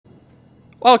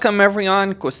Welcome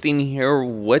everyone, Costin here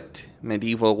with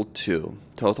Medieval 2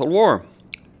 Total War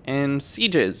and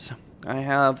Sieges. I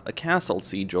have a castle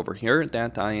siege over here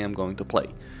that I am going to play.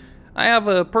 I have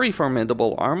a pretty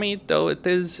formidable army, though it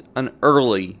is an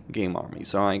early game army.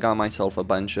 So I got myself a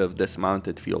bunch of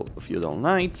dismounted feudal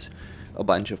knights, a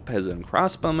bunch of peasant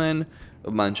crossbowmen, a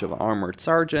bunch of armored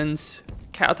sergeants,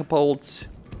 catapults,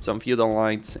 some feudal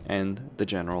knights, and the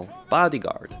general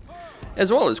bodyguard. As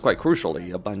well as, quite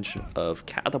crucially, a bunch of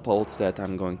catapults that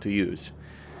I'm going to use.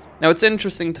 Now, it's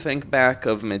interesting to think back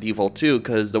of Medieval 2,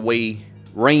 because the way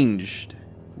ranged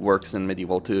works in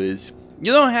Medieval 2 is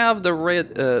you don't have the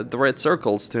red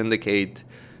circles to indicate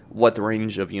what the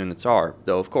range of units are.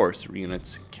 Though, of course,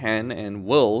 units can and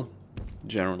will,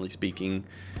 generally speaking,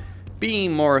 be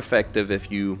more effective if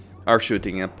you are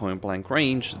shooting at point-blank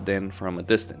range than from a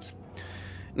distance.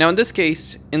 Now, in this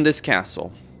case, in this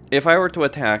castle, if I were to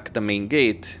attack the main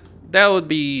gate, that would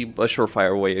be a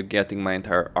surefire way of getting my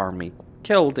entire army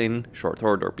killed in short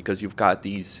order, because you've got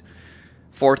these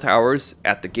 4 towers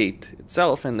at the gate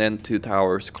itself and then 2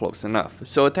 towers close enough.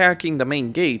 So attacking the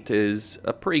main gate is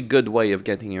a pretty good way of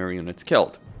getting your units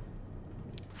killed.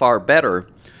 Far better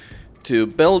to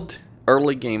build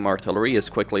early game artillery as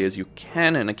quickly as you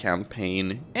can in a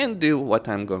campaign and do what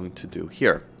I'm going to do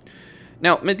here.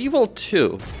 Now, Medieval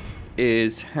 2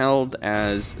 is held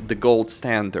as the gold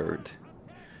standard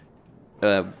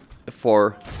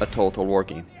for a Total War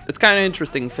game. It's kind of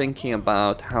interesting thinking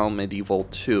about how Medieval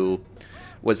 2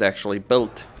 was actually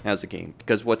built as a game,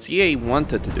 because what CA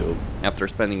wanted to do, after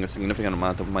spending a significant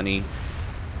amount of money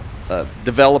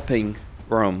developing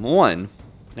Rome 1,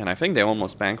 and I think they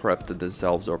almost bankrupted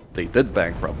themselves, or they did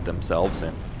bankrupt themselves,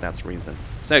 and that's the reason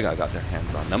Sega got their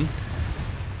hands on them.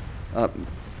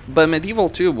 But Medieval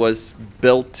 2 was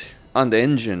built on the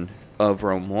engine of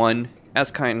Rome 1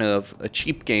 as kind of a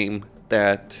cheap game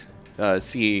that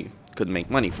CA could make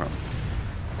money from.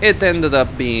 It ended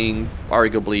up being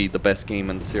arguably the best game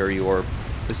in the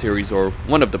series, or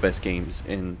one of the best games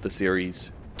in the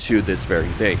series to this very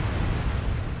day.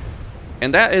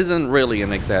 And that isn't really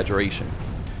an exaggeration.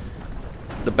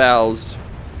 The battles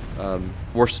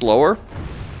were slower,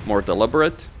 more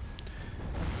deliberate,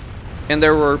 and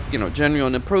there were,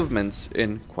 genuine improvements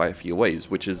in quite a few ways,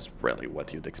 which is really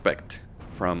what you'd expect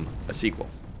from a sequel.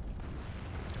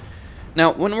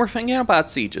 Now, when we're thinking about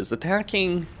sieges,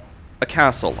 attacking a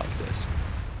castle like this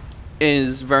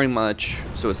is very much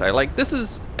suicide. Like, this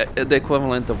is the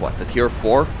equivalent of what? The tier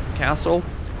 4 castle?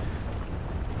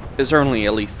 It's certainly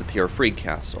at least the tier 3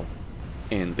 castle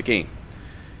in the game.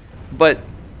 But,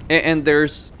 and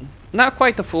there's not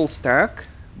quite the full stack,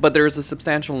 but there's a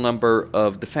substantial number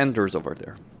of defenders over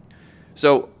there.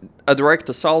 So a direct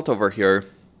assault over here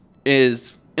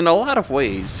is, in a lot of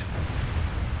ways,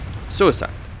 suicide.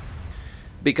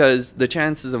 Because the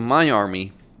chances of my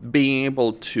army being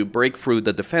able to break through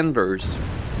the defenders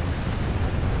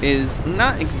is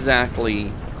not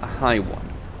exactly a high one.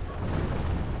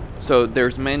 So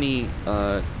there's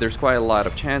quite a lot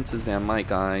of chances that my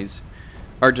guys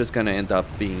are just going to end up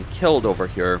being killed over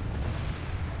here,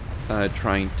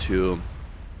 trying to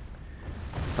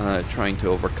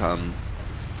overcome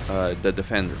the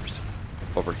defenders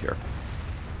over here.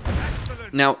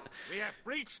 Excellent. Now,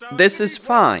 this is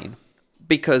fine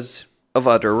because of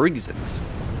other reasons.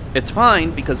 It's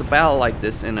fine because a battle like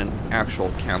this in an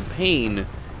actual campaign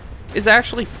is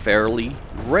actually fairly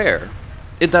rare.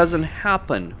 It doesn't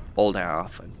happen all that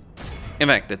often. In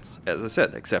fact, it's, as I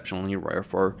said, exceptionally rare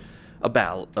for a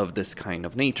battle of this kind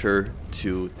of nature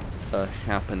to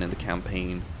happen in the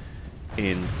campaign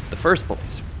in the first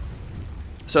place.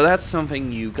 So that's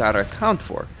something you gotta account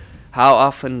for. How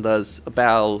often does a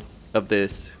battle of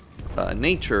this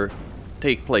nature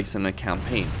take place in a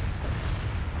campaign?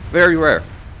 Very rare,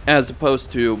 as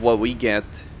opposed to what we get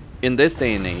in this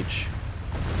day and age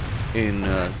in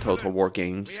Total War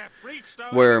games,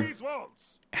 where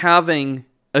having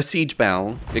a siege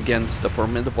battle against a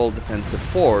formidable defensive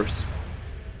force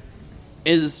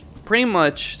is pretty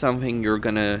much something you're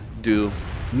gonna do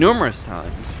numerous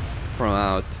times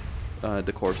throughout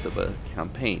the course of a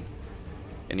campaign.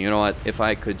 And you know what? If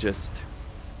I could just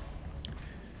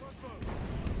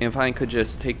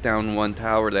take down one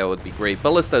tower, that would be great.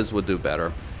 Ballistas would do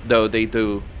better, though they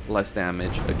do less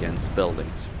damage against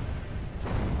buildings.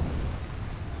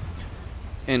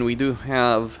 And we do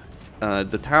have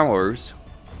the towers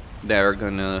that are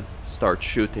gonna start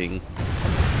shooting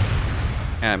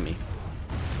at me.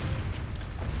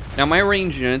 Now, my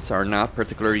range units are not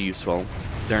particularly useful.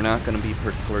 They're not gonna be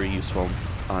particularly useful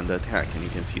on the attack, and you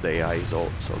can see the AI is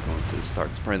also going to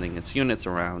start spreading its units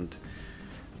around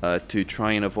to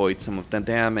try and avoid some of the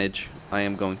damage I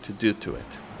am going to do to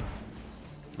it.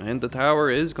 And the tower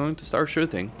is going to start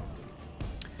shooting.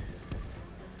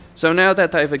 So now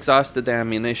that I've exhausted the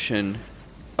ammunition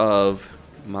of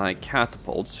my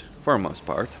catapults, for the most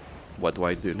part, what do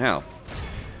I do now?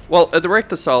 Well, a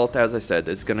direct assault, as I said,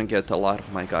 is going to get a lot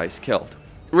of my guys killed.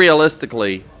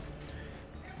 Realistically,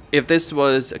 if this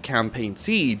was a campaign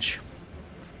siege,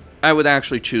 I would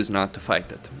actually choose not to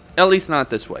fight it. At least not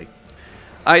this way.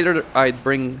 Either I'd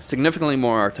bring significantly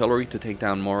more artillery to take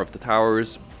down more of the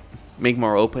towers, make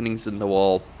more openings in the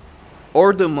wall,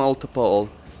 or do multiple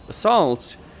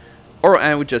assaults, or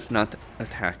I would just not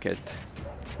attack it,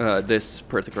 this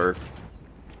particular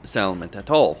settlement at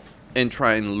all, and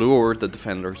try and lure the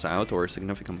defenders out, or a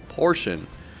significant portion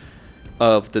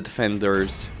of the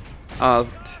defenders out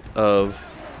of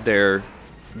their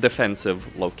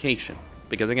defensive location.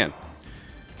 Because again,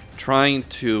 trying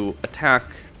to attack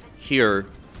here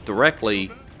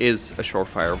directly is a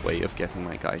surefire way of getting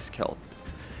my guys killed.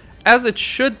 As it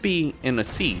should be in a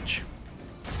siege.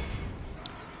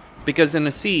 Because in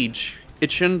a siege,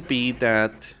 it shouldn't be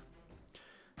that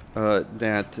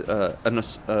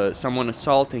someone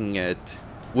assaulting it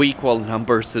with equal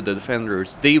numbers to the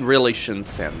defenders. They really shouldn't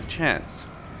stand a chance.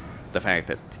 The fact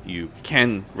that you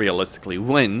can realistically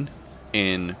win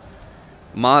in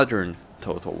modern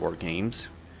Total War games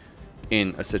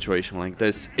in a situation like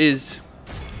this is,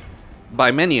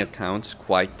 by many accounts,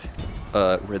 quite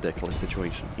a ridiculous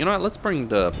situation. You know what? Let's bring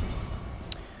the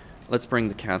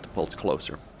catapults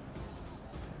closer,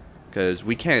 because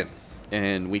we can,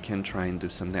 and we can try and do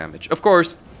some damage. Of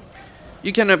course,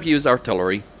 you can abuse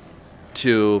artillery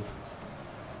to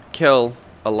kill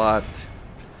a lot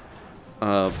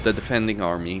of the defending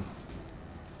army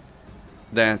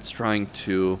that's trying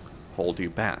to hold you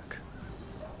back.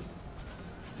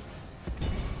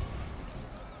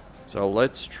 So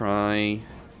let's try,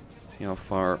 see how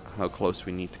close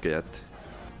we need to get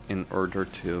in order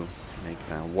to make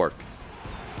that work.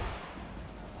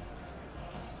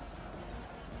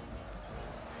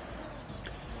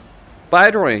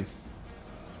 By the way,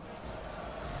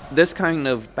 this kind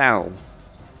of battle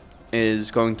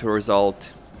is going to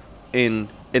result in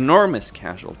enormous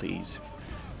casualties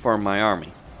for my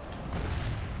army.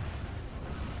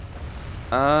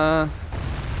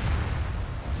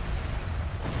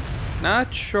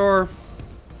 Not sure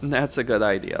that's a good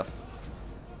idea.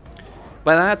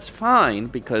 But that's fine,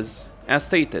 because, as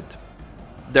stated,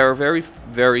 there are very,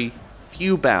 very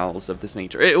few battles of this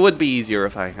nature. It would be easier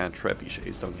if I had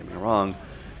trebuchets, don't get me wrong.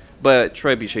 But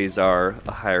trebuchets are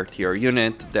a higher tier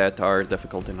unit that are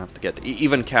difficult enough to get.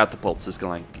 Even catapults is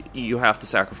going, you have to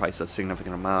sacrifice a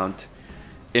significant amount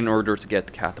in order to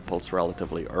get catapults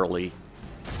relatively early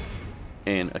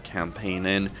in a campaign.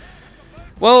 And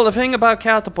well, the thing about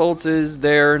catapults is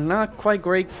they're not quite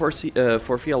great for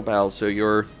field battles, so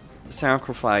you're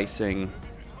sacrificing.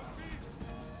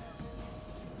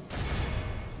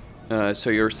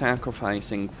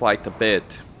 Quite a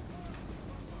bit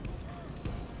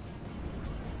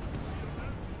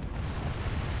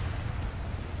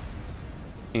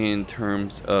in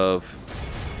terms of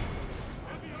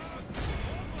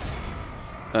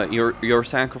you're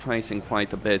sacrificing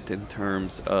quite a bit in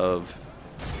terms of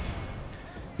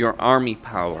your army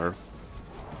power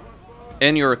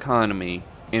and your economy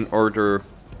in order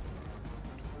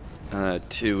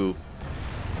to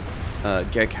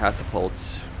get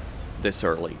catapults this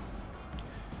early.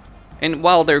 And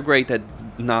while they're great at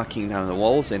knocking down the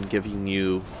walls and giving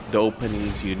you the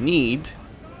openings you need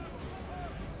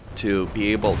to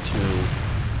be able to,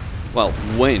 well,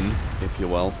 win, if you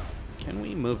will. Can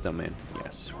we move them in?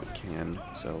 Yes, we can.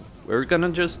 So we're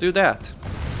gonna just do that.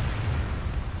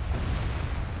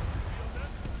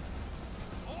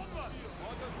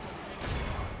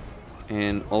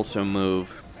 And also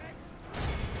move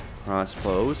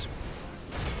crossbows.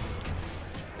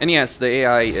 And yes, the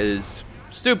AI is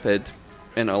stupid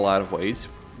in a lot of ways.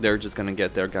 They're just gonna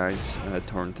get their guys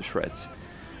torn to shreds.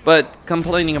 But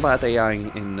complaining about AI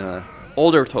in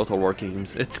older Total War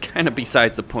games, it's kind of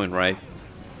besides the point, right?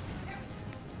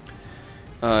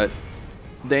 The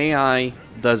AI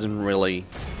doesn't really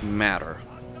matter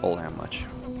all that much,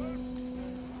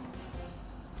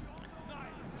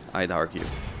 I'd argue.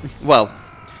 Well,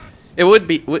 it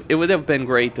would have been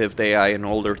great if the AI in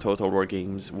older Total War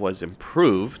games was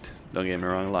improved. Don't get me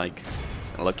wrong, like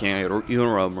looking at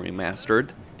Lorem remastered.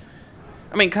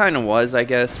 I mean, kind of was, I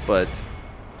guess, but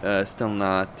still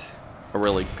not a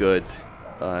really good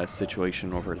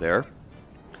situation over there.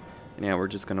 And yeah, we're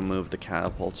just gonna move the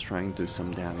catapults, trying to do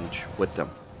some damage with them.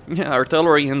 Yeah,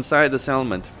 artillery inside the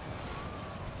settlement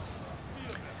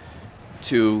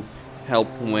to help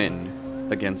win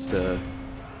against the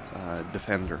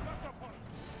defender.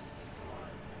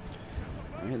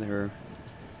 Right, they're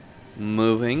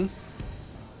moving.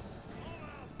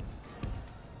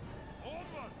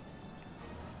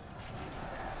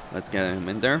 Let's get him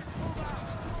in there.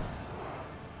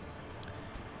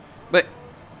 But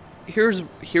here's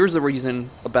the reason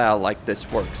a battle like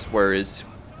this works, whereas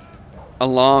a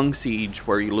long siege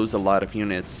where you lose a lot of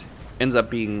units ends up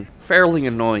being fairly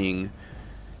annoying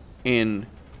in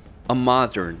a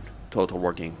modern Total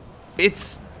War game.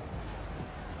 It's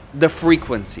the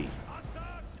frequency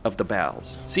of the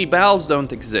battles. See, battles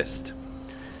don't exist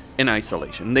in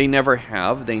isolation. They never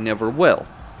have, they never will.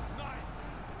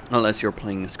 Unless you're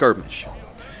playing a skirmish.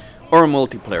 Or a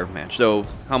multiplayer match. Though,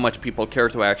 how much people care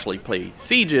to actually play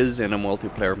sieges in a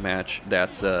multiplayer match,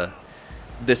 that's a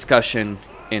discussion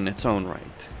in its own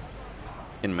right.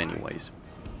 In many ways.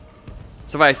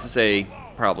 Suffice to say,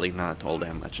 probably not all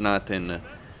that much. Not in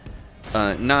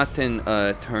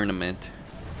a tournament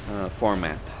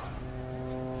format,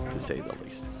 to say the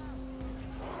least.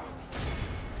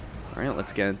 Alright,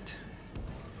 let's get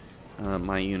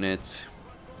my units.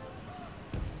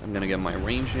 I'm gonna get my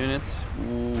range units.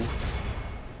 Ooh.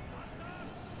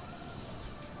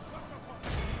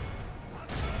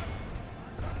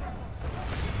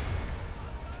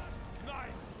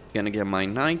 Gonna get my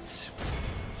knights.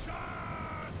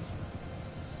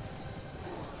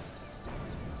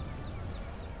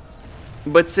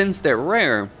 But since they're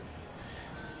rare,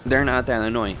 they're not that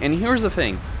annoying. And here's the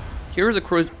thing. Here's a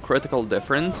critical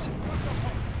difference.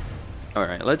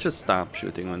 Alright, let's just stop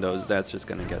shooting on those. That's just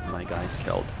gonna get my guys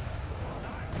killed.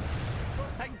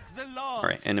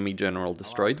 Alright, enemy general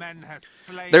destroyed.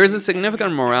 There is a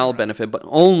significant morale benefit, but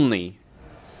only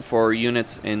for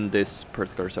units in this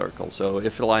particular circle. So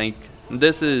if like,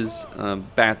 this is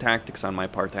bad tactics on my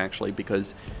part actually,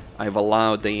 because I've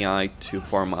allowed the AI to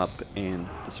form up in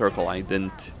the circle. I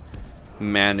didn't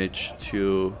manage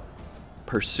to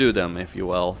pursue them, if you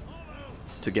will,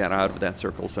 to get out of that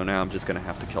circle, so now I'm just gonna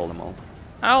have to kill them all.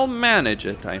 I'll manage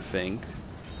it, I think,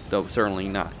 though certainly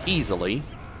not easily,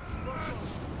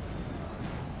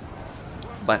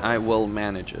 but I will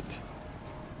manage it.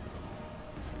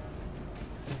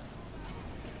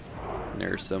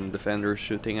 There's some defenders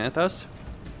shooting at us.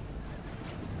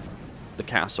 The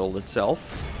castle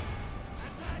itself.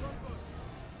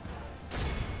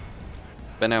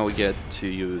 But now we get to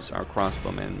use our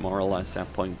crossbowmen more or less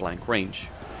at point blank range.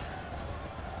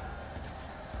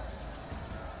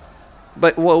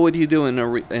 But what would you do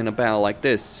in a battle like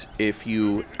this if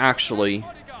you actually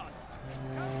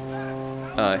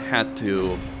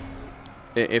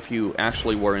if you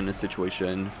actually were in a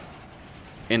situation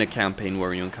in a campaign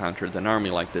where you encountered an army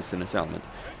like this in a settlement,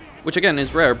 which again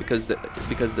is rare because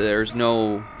there's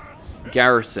no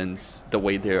garrisons the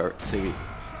way they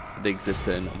exist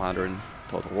in a modern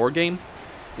Total War game.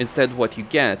 Instead, what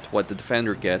the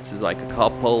defender gets, is like a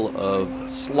couple of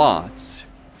slots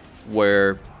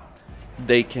where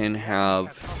they can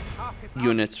have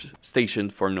units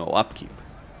stationed for no upkeep.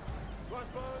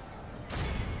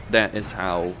 That is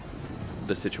how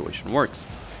the situation works.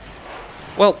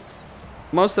 Well,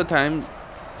 most of the time,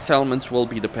 settlements will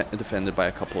be defended by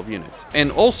a couple of units.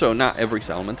 And also, not every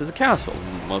settlement is a castle.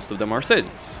 Most of them are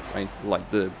cities, right? Like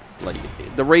the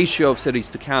ratio of cities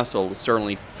to castle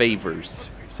certainly favors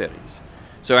cities.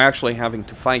 So actually having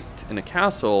to fight in a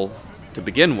castle to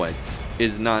begin with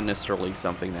is not necessarily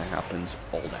something that happens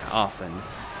all that often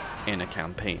in a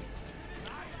campaign.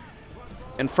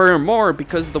 And furthermore,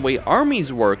 because of the way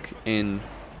armies work in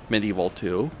Medieval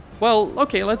 2, well,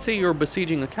 okay, let's say you're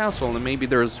besieging a castle and maybe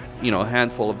there's, you know, a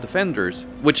handful of defenders,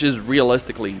 which is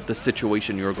realistically the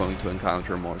situation you're going to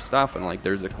encounter most often. Like,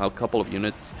 there's a couple of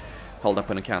units held up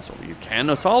in a castle. You can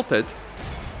assault it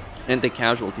and take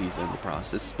casualties in the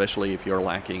process, especially if you're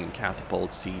lacking in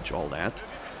catapult, siege, all that.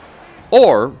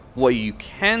 Or, what you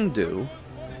can do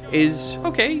is,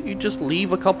 okay, you just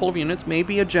leave a couple of units,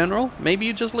 maybe a general, maybe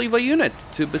you just leave a unit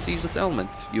to besiege the settlement.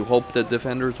 You hope that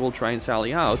defenders will try and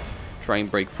sally out, try and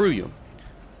break through you.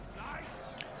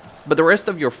 But the rest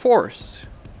of your force,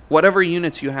 whatever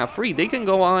units you have free, they can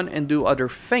go on and do other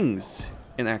things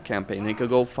in that campaign. They can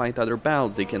go fight other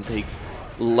battles, they can take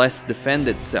less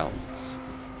defended settlements.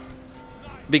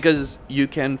 Because you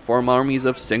can form armies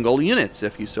of single units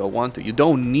if you so want to. You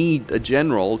don't need a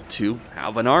general to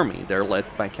have an army. They're led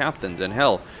by captains. And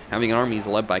hell, having armies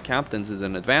led by captains is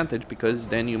an advantage because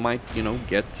then you might, you know,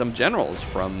 get some generals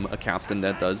from a captain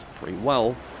that does pretty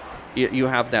well. You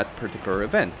have that particular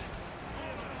event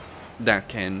that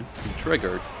can be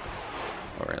triggered.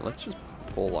 Alright, let's just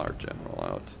pull our general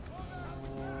out.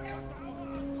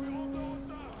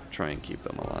 Try and keep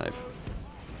him alive.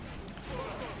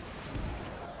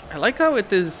 I like how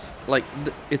it is, like,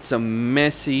 it's a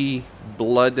messy,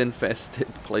 blood-infested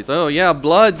place. Oh yeah,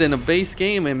 blood in a base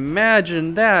game.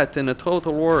 Imagine that in a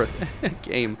Total War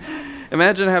game.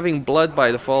 Imagine having blood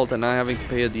by default and not having to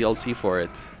pay a DLC for it.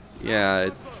 Yeah,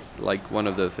 it's like one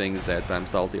of the things that I'm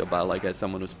salty about, like as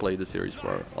someone who's played the series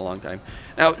for a long time.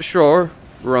 Now, sure,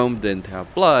 Rome didn't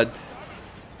have blood,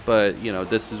 but, you know,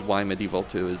 this is why Medieval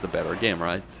 2 is the better game,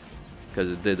 right? Because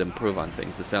it did improve on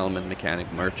things. The settlement mechanic,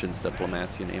 merchants,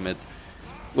 diplomats, you name it.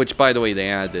 Which, by the way, they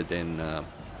added in Rome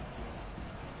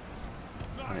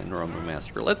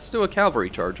Remastered. Let's do a cavalry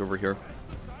charge over here.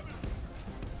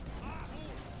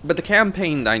 But the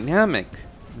campaign dynamic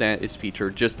that is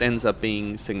featured just ends up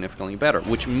being significantly better,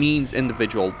 which means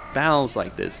individual battles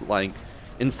like this, like,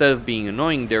 instead of being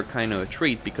annoying, they're kind of a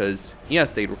treat because,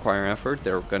 yes, they require effort,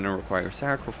 they're going to require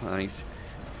sacrifice.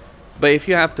 But if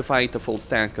you have to fight a full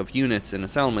stack of units in a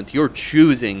settlement, you're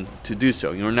choosing to do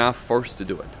so. You're not forced to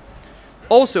do it.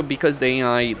 Also, because the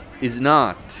AI is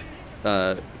not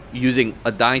using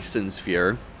a Dyson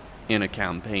sphere in a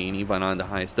campaign, even on the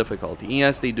highest difficulty.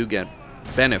 Yes, they do get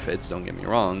benefits, don't get me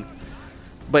wrong,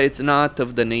 but it's not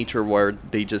of the nature where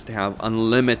they just have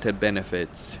unlimited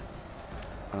benefits.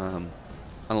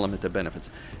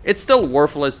 It's still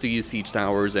worthless to use siege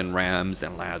towers and rams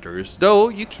and ladders, though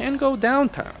you can go down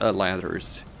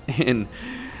ladders in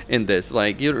this.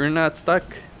 Like, you're not stuck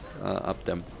up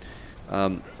them.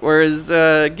 Whereas,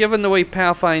 given the way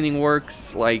pathfinding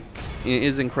works, like, it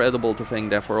is incredible to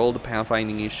think that for all the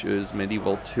pathfinding issues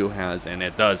Medieval 2 has, and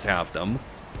it does have them,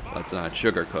 let's not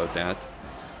sugarcoat that,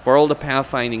 for all the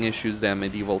pathfinding issues that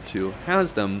Medieval 2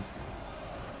 has them,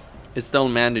 it still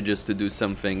manages to do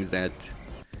some things that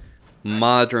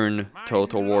modern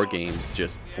Total War games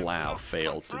just flat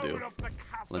failed to do.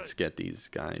 Let's get these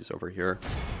guys over here.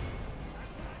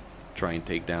 Try and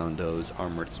take down those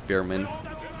armored spearmen.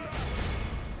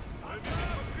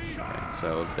 Right,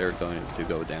 so they're going to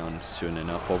go down soon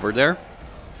enough over there.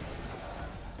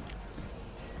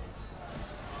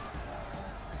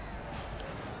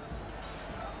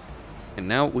 And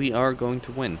now we are going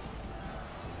to win,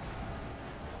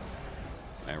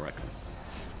 I reckon.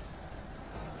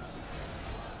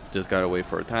 Just gotta wait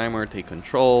for a timer, take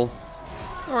control,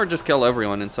 or just kill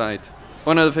everyone inside.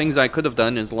 One of the things I could have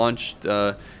done is launched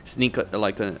sneak,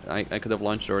 I could have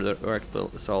launched or direct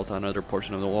assault on other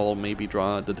portion of the wall, maybe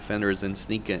draw the defenders and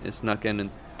snuck in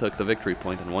and took the victory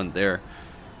point and won there.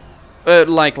 It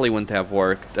likely wouldn't have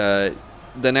worked. The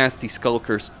nasty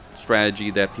skulker strategy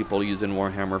that people use in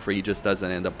Warhammer 3 just doesn't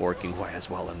end up working quite as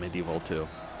well in Medieval 2.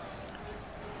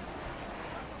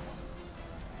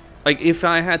 Like, if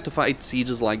I had to fight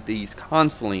sieges like these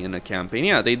constantly in a campaign,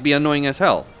 yeah, they'd be annoying as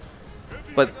hell.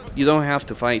 But you don't have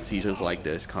to fight sieges like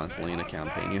this constantly in a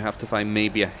campaign. You have to fight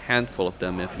maybe a handful of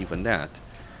them, if even that.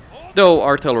 Though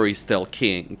artillery is still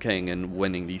king in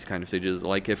winning these kind of sieges.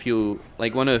 Like, if you,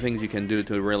 like, one of the things you can do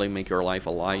to really make your life a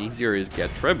lot easier is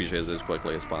get trebuchets as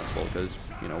quickly as possible, because,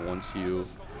 you know, once you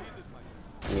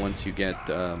get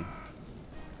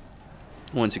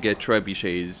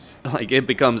trebuchets, like, it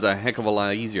becomes a heck of a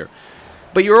lot easier.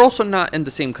 But you're also not in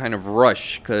the same kind of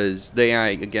rush, because the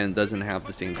AI, again, doesn't have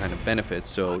the same kind of benefits.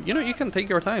 So, you know, you can take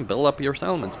your time, build up your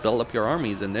settlements, build up your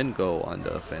armies, and then go on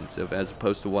the offensive, as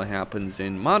opposed to what happens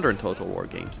in modern Total War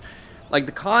games. Like,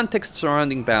 the context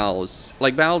surrounding battles,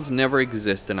 like, battles never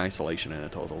exist in isolation in a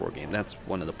Total War game. That's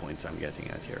one of the points I'm getting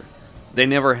at here. They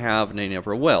never have, and they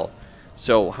never will.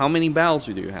 So, how many battles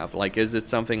do you have? Like, is it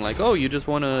something like, oh, you just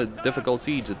won a difficult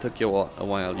siege, it took you a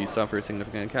while, you suffer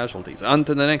significant casualties. On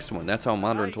to the next one. That's how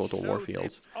modern Total War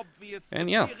feels. And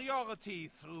yeah,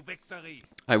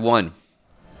 I won.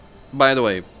 By the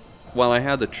way, while I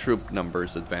had the troop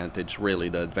numbers advantage, really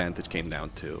the advantage came down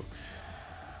to,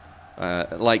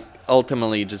 like,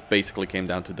 ultimately just basically came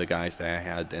down to the guys that I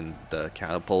had in the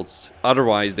catapults.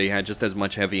 Otherwise, they had just as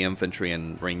much heavy infantry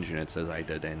and range units as I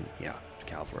did, and yeah,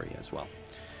 cavalry as well.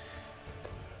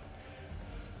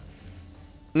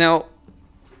 Now,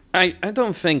 I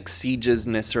don't think sieges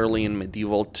necessarily in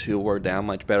Medieval 2 were that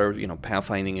much better. You know,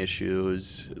 pathfinding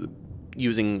issues,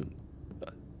 using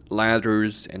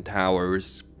ladders and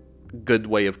towers, good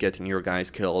way of getting your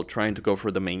guys killed, trying to go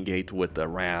for the main gate with the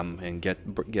ram and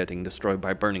getting destroyed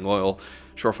by burning oil,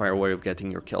 surefire way of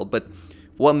getting your killed. But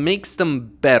what makes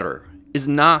them better is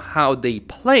not how they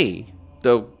play,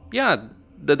 though, yeah,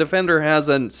 the defender has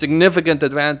a significant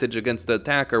advantage against the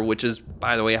attacker, which is,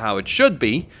 by the way, how it should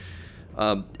be.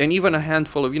 And even a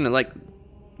handful of units, like,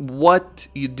 what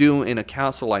you do in a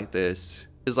castle like this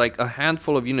is like a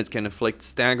handful of units can inflict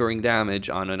staggering damage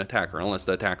on an attacker, unless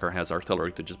the attacker has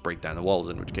artillery to just break down the walls,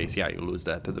 in which case, yeah, you lose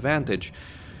that advantage.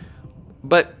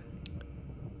 But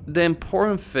the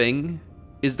important thing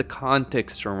is the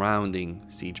context surrounding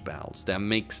siege battles that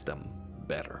makes them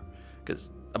better.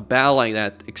 Because a battle like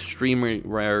that, extremely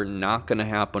rare, not going to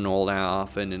happen all that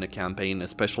often in a campaign,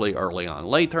 especially early on.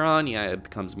 Later on, yeah, it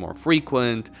becomes more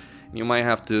frequent. You might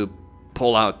have to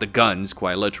pull out the guns,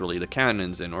 quite literally, the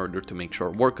cannons, in order to make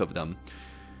short work of them.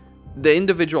 The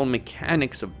individual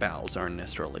mechanics of battles aren't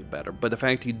necessarily better, but the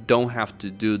fact you don't have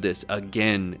to do this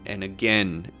again and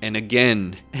again and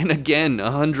again and again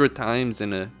 100 times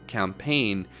in a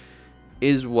campaign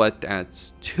is what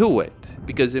adds to it,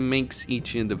 because it makes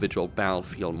each individual battle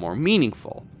feel more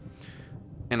meaningful.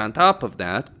 And on top of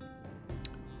that,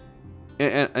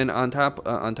 on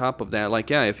top of that, like,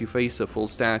 yeah, if you face a full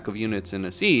stack of units in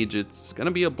a siege, it's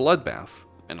gonna be a bloodbath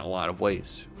in a lot of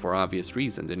ways, for obvious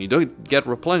reasons, and you don't get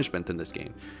replenishment in this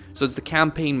game. So it's the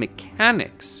campaign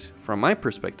mechanics, from my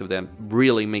perspective, that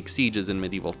really make sieges in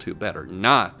Medieval 2 better,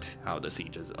 not how the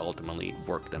sieges ultimately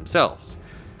work themselves.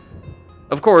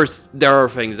 Of course, there are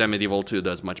things that Medieval 2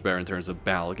 does much better in terms of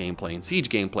battle gameplay and siege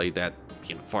gameplay that,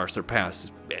 you know, far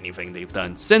surpass anything they've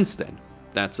done since then.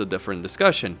 That's a different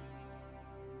discussion.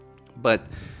 But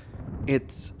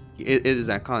it is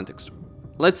that context.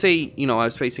 Let's say, you know, I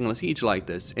was facing a siege like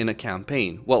this in a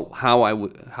campaign. Well, how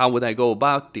would I go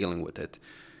about dealing with it?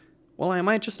 Well, I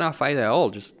might just not fight at all,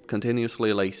 just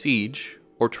continuously lay siege,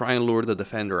 or try and lure the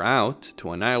defender out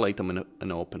to annihilate them in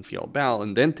an open field battle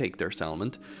and then take their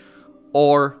settlement.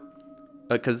 Or,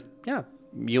 because, yeah,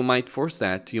 you might force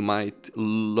that. You might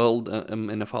lull them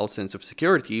in a false sense of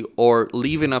security, or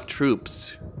leave enough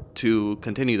troops to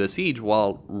continue the siege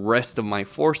while rest of my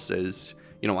forces,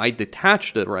 you know, I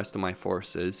detach the rest of my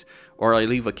forces, or I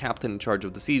leave a captain in charge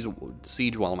of the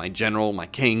siege while my general, my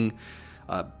king,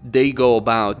 they go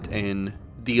about and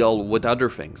deal with other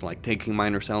things, like taking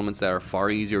minor settlements that are far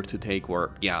easier to take,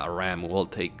 where, yeah, a ram will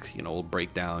take, you know, will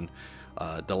break down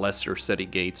the lesser city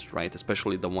gates, right,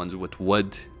 especially the ones with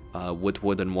wood, with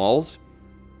wooden walls.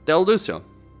 They'll do so.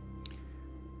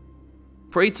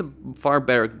 Creates a far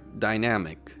better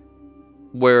dynamic,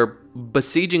 where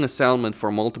besieging a settlement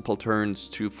for multiple turns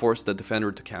to force the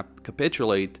defender to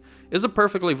capitulate is a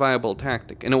perfectly viable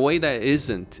tactic, in a way that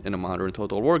isn't in a modern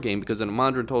Total War game, because in a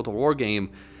modern Total War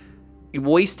game,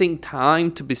 wasting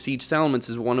time to besiege settlements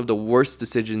is one of the worst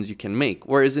decisions you can make,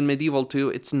 whereas in Medieval 2,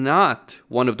 it's not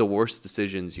one of the worst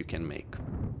decisions you can make.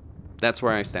 That's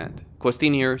where I stand.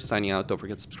 Questine here, signing out. Don't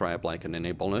forget to subscribe, like, and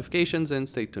enable notifications, and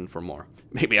stay tuned for more.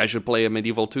 Maybe I should play a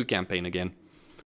Medieval 2 campaign again.